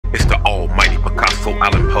PiKaHsSo,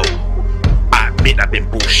 Allen Poe. I admit I've been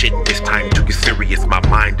bullshit, it's time to get serious. My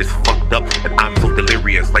mind is fucked up and I'm so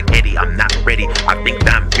delirious. Like Eddie, I'm not ready, I think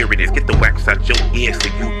that I'm hearing this. Get the wax out your ears so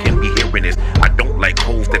you can be hearing this. I don't like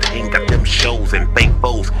hoes that ain't got them shows and fake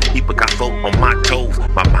foes. Keep PiKaHsSo on my toes.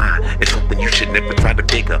 My mind is something you should never try to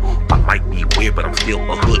figure. I might be weird but I'm still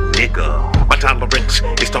a hood nigga. My tolerance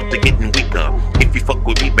is starting getting weaker. If you fuck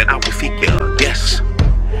with me, man, I will seek ya. Yes,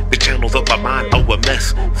 the channels of my mind are a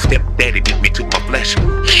mess. Stepdaddy beat me to my flesh.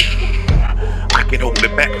 I can't hold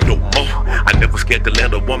it back no more. I never scared to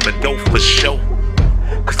let a woman go for sure.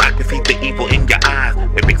 Cause I can see the evil in your eyes.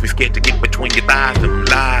 It makes me scared to get between your thighs. Them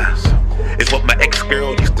lies is what my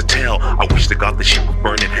ex-girl used to tell. I wish to God that she would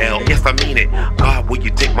burn in hell. Yes, I mean it. God, will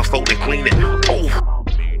you take my soul and clean it? Oh,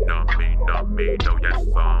 me, no,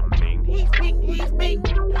 yes, me.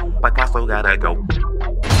 PiKaHsSo gotta go.